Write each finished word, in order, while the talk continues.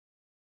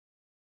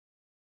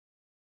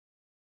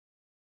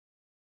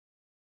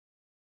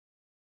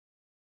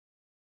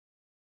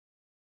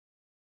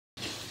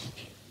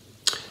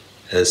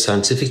As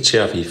Scientific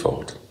Chair of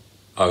EFORT,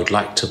 I would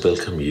like to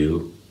welcome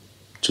you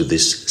to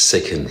this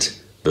second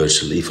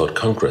Virtual EFORT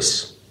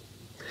Congress.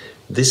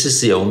 This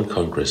is the only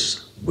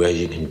Congress where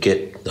you can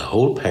get the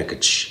whole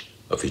package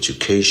of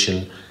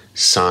education,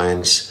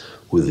 science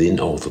within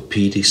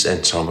orthopedics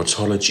and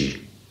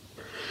traumatology.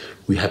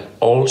 We have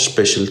all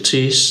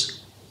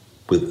specialties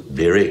with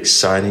very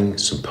exciting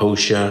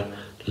symposia,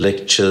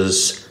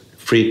 lectures,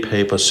 free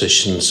paper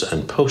sessions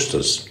and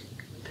posters.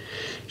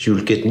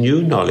 You'll get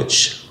new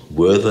knowledge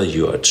whether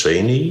you are a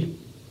trainee,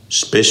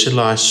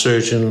 specialized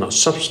surgeon or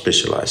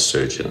subspecialized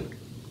surgeon.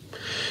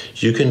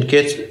 You can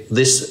get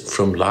this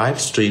from live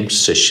stream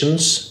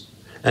sessions,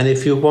 and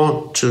if you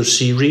want to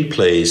see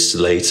replays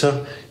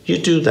later, you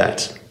do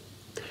that.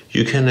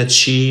 You can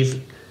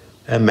achieve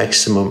a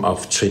maximum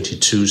of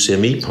 22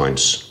 CME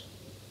points.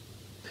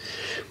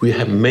 We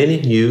have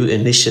many new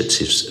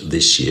initiatives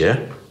this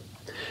year,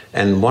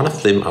 and one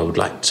of them I would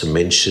like to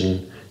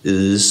mention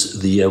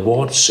is the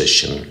award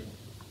session.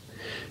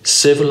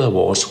 Several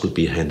awards will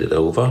be handed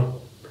over,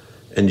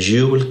 and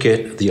you will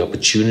get the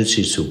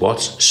opportunity to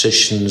watch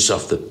sessions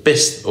of the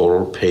best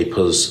oral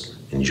papers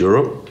in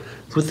Europe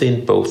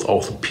within both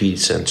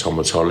orthopedics and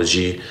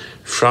traumatology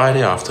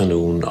Friday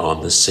afternoon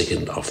on the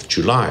 2nd of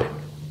July.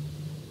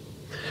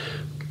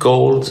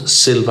 Gold,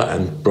 silver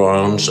and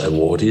bronze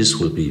awardees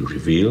will be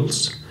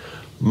revealed.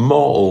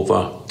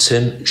 Moreover,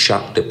 10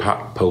 Jacques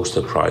Depart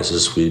poster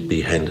prizes will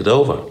be handed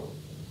over.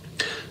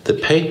 The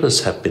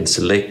papers have been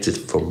selected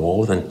from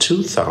more than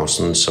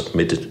 2,000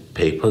 submitted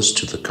papers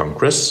to the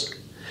Congress.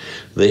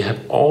 They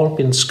have all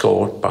been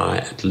scored by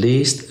at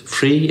least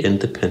 3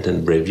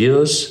 independent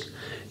reviewers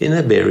in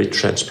a very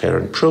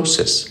transparent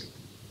process.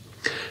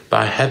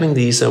 By having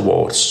these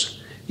awards,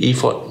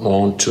 EFORT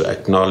want to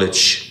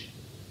acknowledge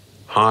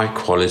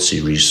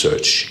high-quality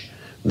research.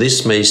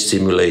 This may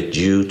stimulate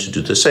you to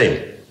do the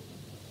same.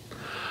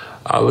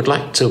 I would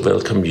like to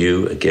welcome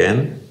you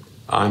again.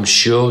 I'm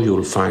sure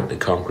you'll find the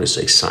Congress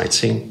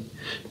exciting.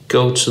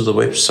 Go to the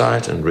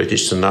website and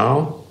register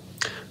now.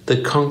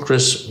 The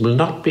Congress will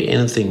not be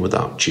anything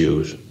without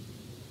you.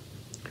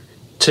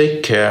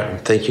 Take care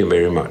and thank you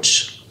very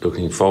much.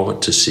 Looking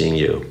forward to seeing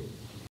you.